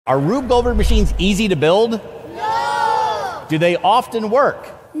Are Rube Goldberg machines easy to build? No! Do they often work?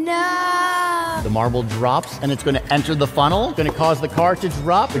 No! The marble drops and it's going to enter the funnel. It's going to cause the car to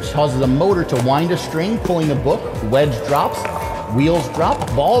drop, which causes a motor to wind a string, pulling the book. Wedge drops, wheels drop,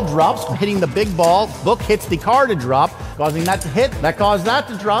 ball drops, hitting the big ball. Book hits the car to drop, causing that to hit. That caused that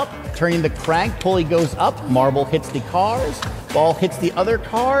to drop. Turning the crank, pulley goes up, marble hits the cars, ball hits the other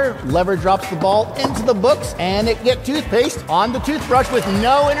car, lever drops the ball into the books, and it gets toothpaste on the toothbrush with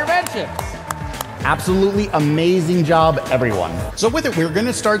no intervention. Absolutely amazing job, everyone. So with it, we're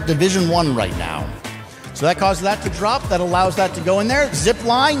gonna start Division 1 right now. So that causes that to drop, that allows that to go in there. Zip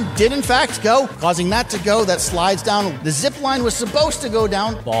line did in fact go, causing that to go, that slides down. The zip line was supposed to go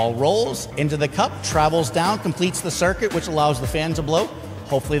down. Ball rolls into the cup, travels down, completes the circuit, which allows the fan to blow.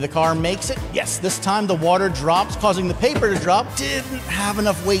 Hopefully the car makes it. Yes, this time the water drops, causing the paper to drop. Didn't have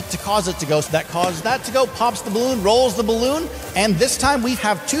enough weight to cause it to go, so that caused that to go. Pops the balloon, rolls the balloon, and this time we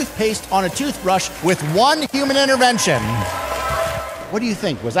have toothpaste on a toothbrush with one human intervention. What do you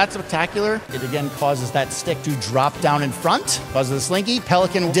think? Was that spectacular? It again causes that stick to drop down in front. Causes the slinky.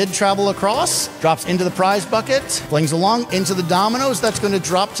 Pelican did travel across. Drops into the prize bucket. Flings along into the dominoes. That's going to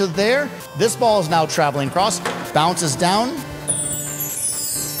drop to there. This ball is now traveling across. Bounces down.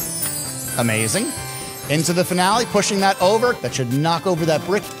 Amazing. Into the finale, pushing that over. That should knock over that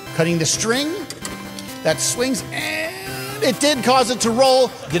brick, cutting the string. That swings, and it did cause it to roll.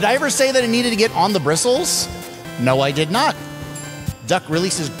 Did I ever say that it needed to get on the bristles? No, I did not. Duck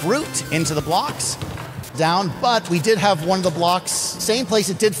releases Groot into the blocks. Down, but we did have one of the blocks, same place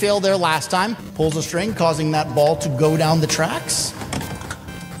it did fail there last time. Pulls a string, causing that ball to go down the tracks.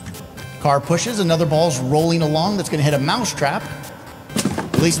 Car pushes, another ball's rolling along that's gonna hit a mousetrap.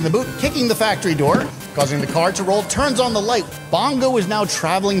 Releasing the boot, kicking the factory door, causing the car to roll, turns on the light. Bongo is now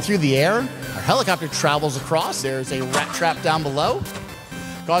traveling through the air. Our helicopter travels across. There's a rat trap down below.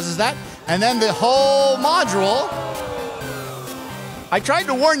 Causes that. And then the whole module. I tried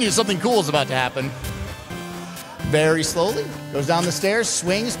to warn you something cool is about to happen. Very slowly, goes down the stairs,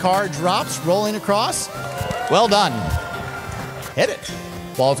 swings, car drops, rolling across. Well done. Hit it.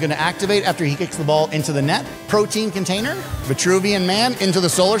 Ball's gonna activate after he kicks the ball into the net. Protein container, Vitruvian man into the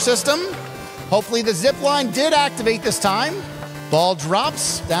solar system. Hopefully the zip line did activate this time. Ball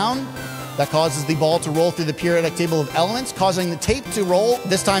drops down. That causes the ball to roll through the periodic table of elements, causing the tape to roll.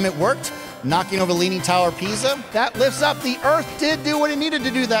 This time it worked. Knocking over Leaning Tower of Pisa. That lifts up. The Earth did do what it needed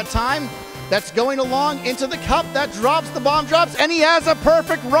to do that time. That's going along into the cup. That drops, the bomb drops, and he has a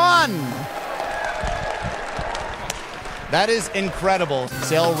perfect run. That is incredible.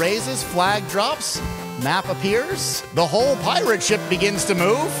 Sail raises, flag drops, map appears. The whole pirate ship begins to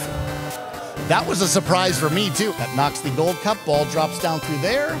move. That was a surprise for me too. That knocks the gold cup, ball drops down through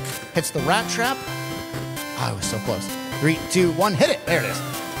there, hits the rat trap. I was so close. 3, 2, 1, hit it, there it is.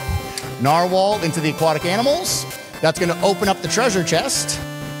 Narwhal into the aquatic animals. That's gonna open up the treasure chest.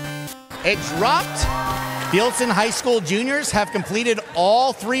 It dropped. Fieldson High School juniors have completed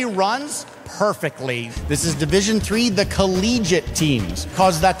all 3 runs perfectly. This is Division 3, the collegiate teams.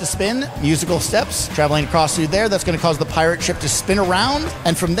 Causes that to spin, musical steps, traveling across through there. That's gonna cause the pirate ship to spin around.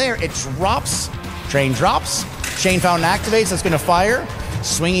 And from there, it drops, train drops, chain fountain activates, that's gonna fire.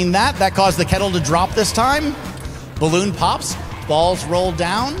 Swinging that caused the kettle to drop this time. Balloon pops, balls roll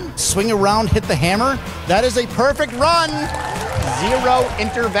down, swing around, hit the hammer. That is a perfect run. 0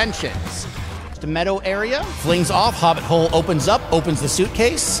 interventions. The meadow area, flings off, hobbit hole opens up, opens the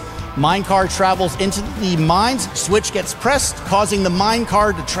suitcase. Mine car travels into the mines, switch gets pressed, causing the mine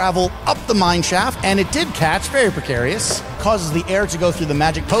car to travel up the mine shaft, and it did catch, very precarious. Causes the air to go through the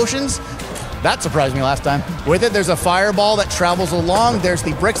magic potions. That surprised me last time. With it, there's a fireball that travels along. There's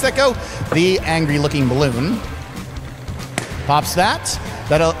the bricks that go, the angry looking balloon. Pops that.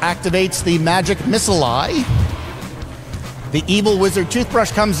 That activates the magic missile eye. The evil wizard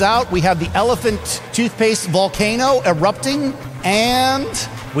toothbrush comes out. We have the elephant toothpaste volcano erupting, and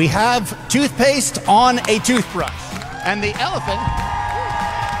we have toothpaste on a toothbrush. And the elephant...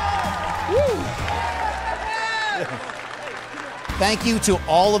 Thank you to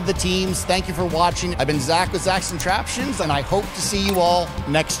all of the teams. Thank you for watching. I've been Zach with Zach's Contraptions, and I hope to see you all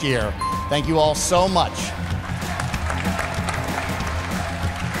next year. Thank you all so much.